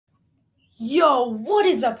Yo, what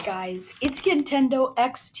is up, guys? It's Nintendo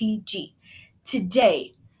XTG.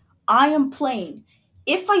 Today, I am playing.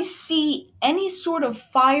 If I see any sort of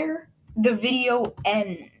fire, the video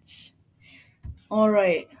ends.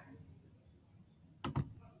 Alright.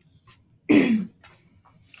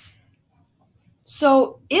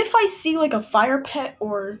 So, if I see like a fire pet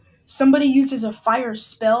or somebody uses a fire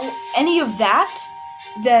spell, any of that,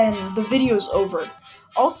 then the video's over.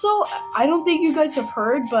 Also, I don't think you guys have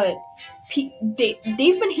heard, but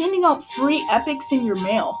they've been handing out free epics in your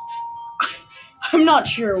mail. I'm not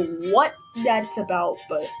sure what that's about,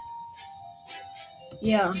 but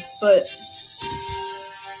yeah, but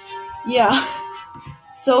yeah.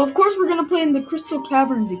 So of course we're gonna play in the Crystal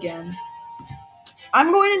Caverns again.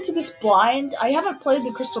 I'm going into this blind. I haven't played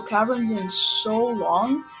the Crystal Caverns in so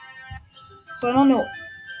long, so I don't know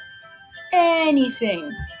anything.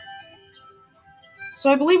 So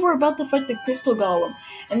I believe we're about to fight the Crystal Golem,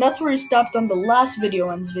 and that's where he stopped on the last video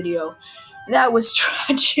ends video. That was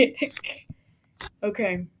tragic.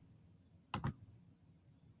 Okay.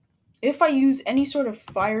 If I use any sort of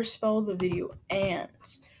fire spell, the video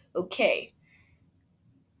ends. Okay.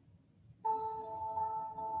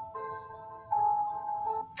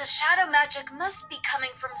 The shadow magic must be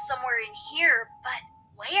coming from somewhere in here, but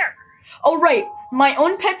where? Oh right, my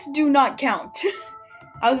own pets do not count.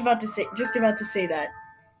 I was just about to say that.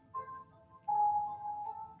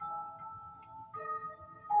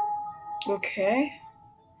 Okay.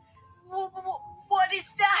 What is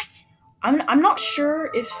that? I'm not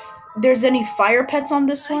sure if there's any fire pets on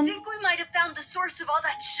this one. I think we might have found the source of all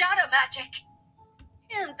that shadow magic.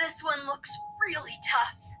 And this one looks really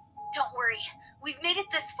tough. Don't worry, we've made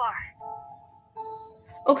it this far.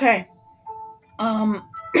 Okay.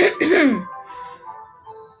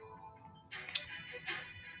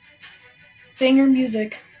 Banger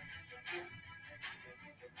music.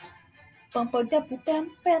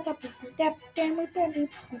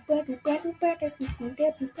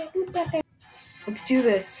 Let's do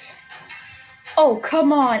this. Oh,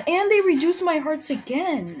 come on. And they reduce my hearts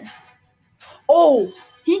again. Oh,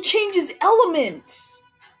 he changes elements.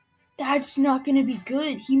 That's not gonna be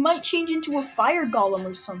good. He might change into a fire golem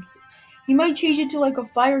or something. He might change into like a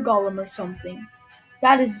fire golem or something.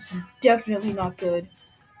 That is definitely not good.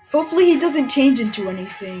 Hopefully he doesn't change into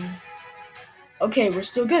anything. Okay, we're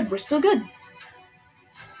still good. We're still good.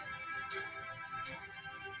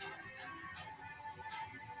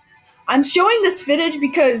 I'm showing this footage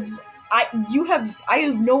because I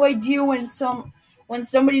have no idea when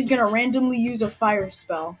somebody's gonna randomly use a fire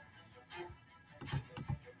spell.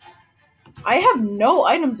 I have no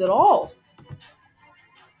items at all.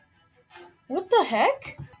 What the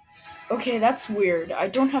heck? Okay, that's weird. I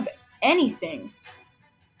don't have anything.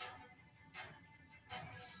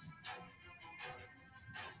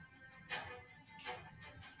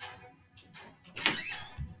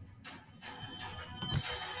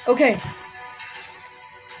 Okay.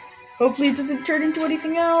 Hopefully it doesn't turn into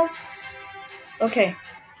anything else. Okay.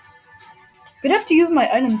 Gonna have to use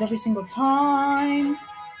my items every single time.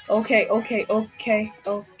 Okay. I'm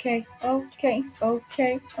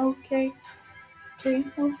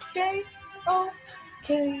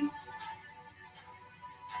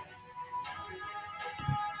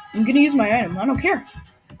gonna use my item. I don't care.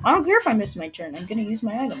 I don't care if I miss my turn. I'm gonna use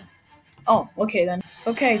my item. Oh, okay then.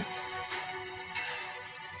 Okay.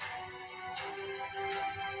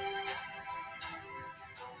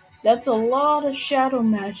 That's a lot of shadow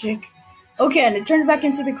magic. Okay, and it turned back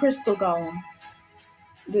into the crystal golem.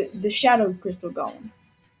 The shadow crystal golem.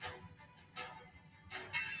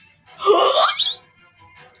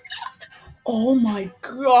 Oh my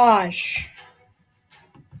gosh.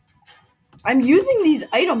 I'm using these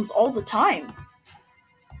items all the time.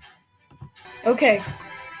 Okay.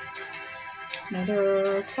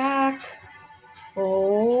 Another attack.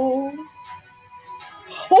 Oh,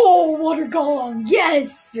 water golem.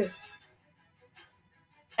 Yes!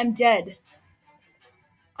 I'm dead.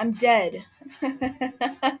 I'm dead.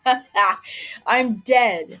 I'm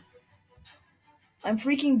dead. I'm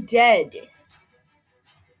freaking dead.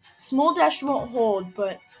 Small dash won't hold,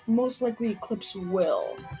 but most likely Eclipse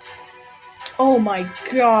will. Oh my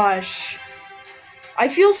gosh. I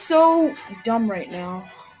feel so dumb right now.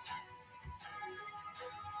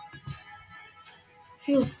 I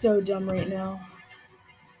feel so dumb right now.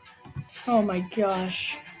 Oh my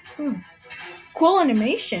gosh. Cool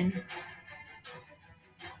animation.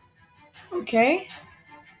 Okay.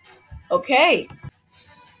 Okay.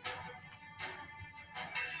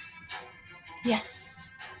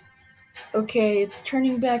 Yes. Okay, it's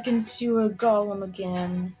turning back into a golem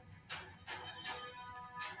again.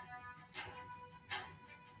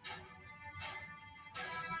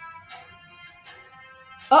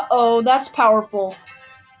 Uh-oh, that's powerful.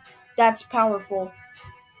 That's powerful.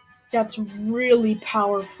 That's really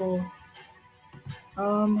powerful.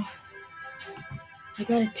 I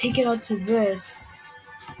gotta take it out to this.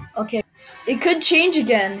 Okay. It could change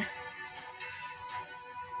again.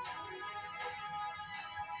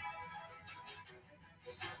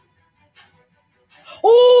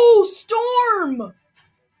 Oh, Storm!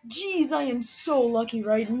 Jeez, I am so lucky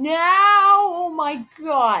right now. Oh my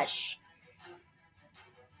gosh.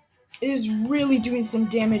 It is really doing some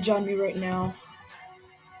damage on me right now.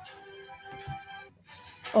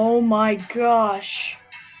 Oh my gosh.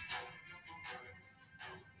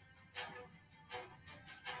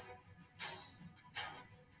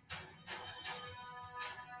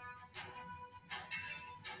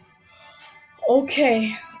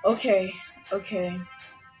 Okay.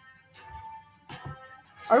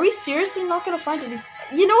 Are we seriously not gonna find any?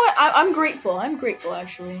 You know what? I'm grateful. I'm grateful,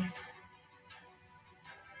 actually.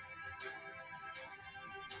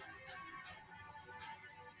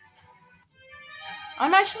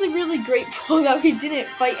 I'm actually really grateful that we didn't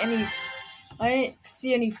fight any. I didn't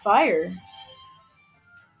see any fire.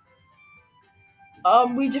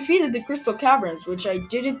 We defeated the Crystal Caverns, which I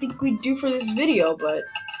didn't think we'd do for this video, but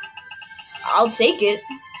I'll take it.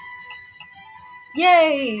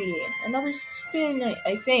 Yay! Another spin,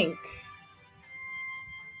 I think.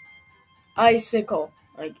 Icicle.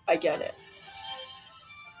 I get it.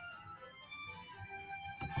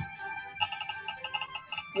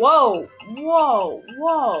 Whoa! Whoa!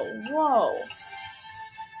 Whoa! Whoa!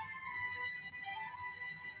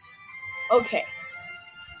 Okay.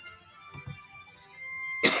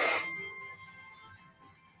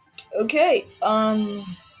 Okay,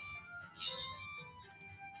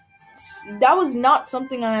 that was not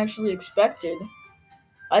something I actually expected.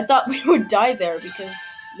 I thought we would die there because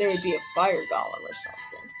there would be a fire golem or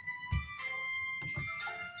something.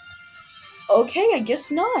 Okay, I guess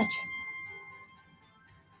not.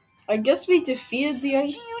 I guess we defeated the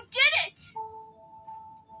ice. You did it!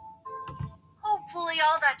 Hopefully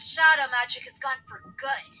all that shadow magic is gone for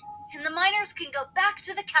good, and the miners can go back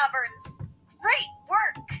to the caverns. Great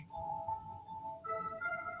work!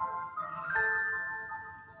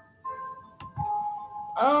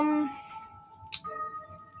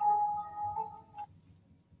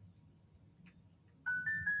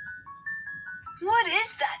 What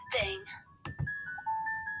is that thing?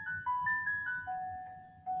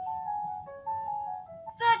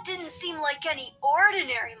 That didn't seem like any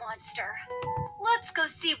ordinary monster. Let's go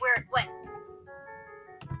see where it went.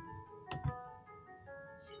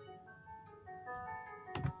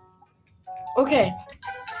 Okay.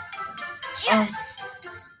 Yes!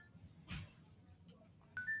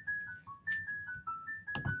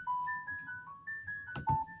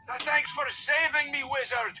 Thanks for saving me,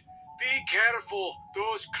 wizard. Be careful.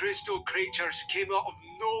 Those crystal creatures came out of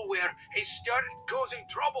nowhere and started causing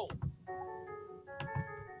trouble.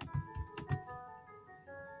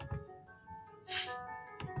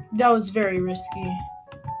 That was very risky.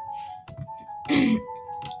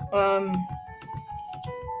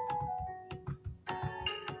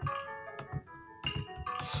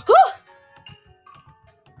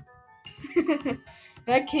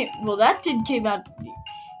 That did came out.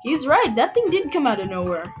 He's right, that thing did come out of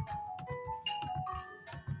nowhere.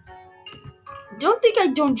 Don't think I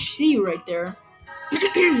don't see you right there.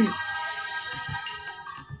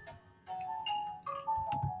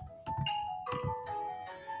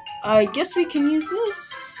 I guess we can use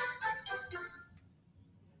this.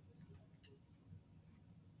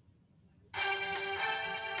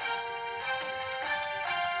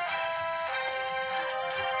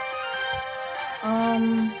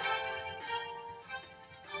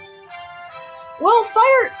 Well,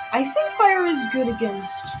 fire. I think fire is good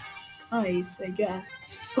against ice, I guess.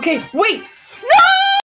 Okay, wait!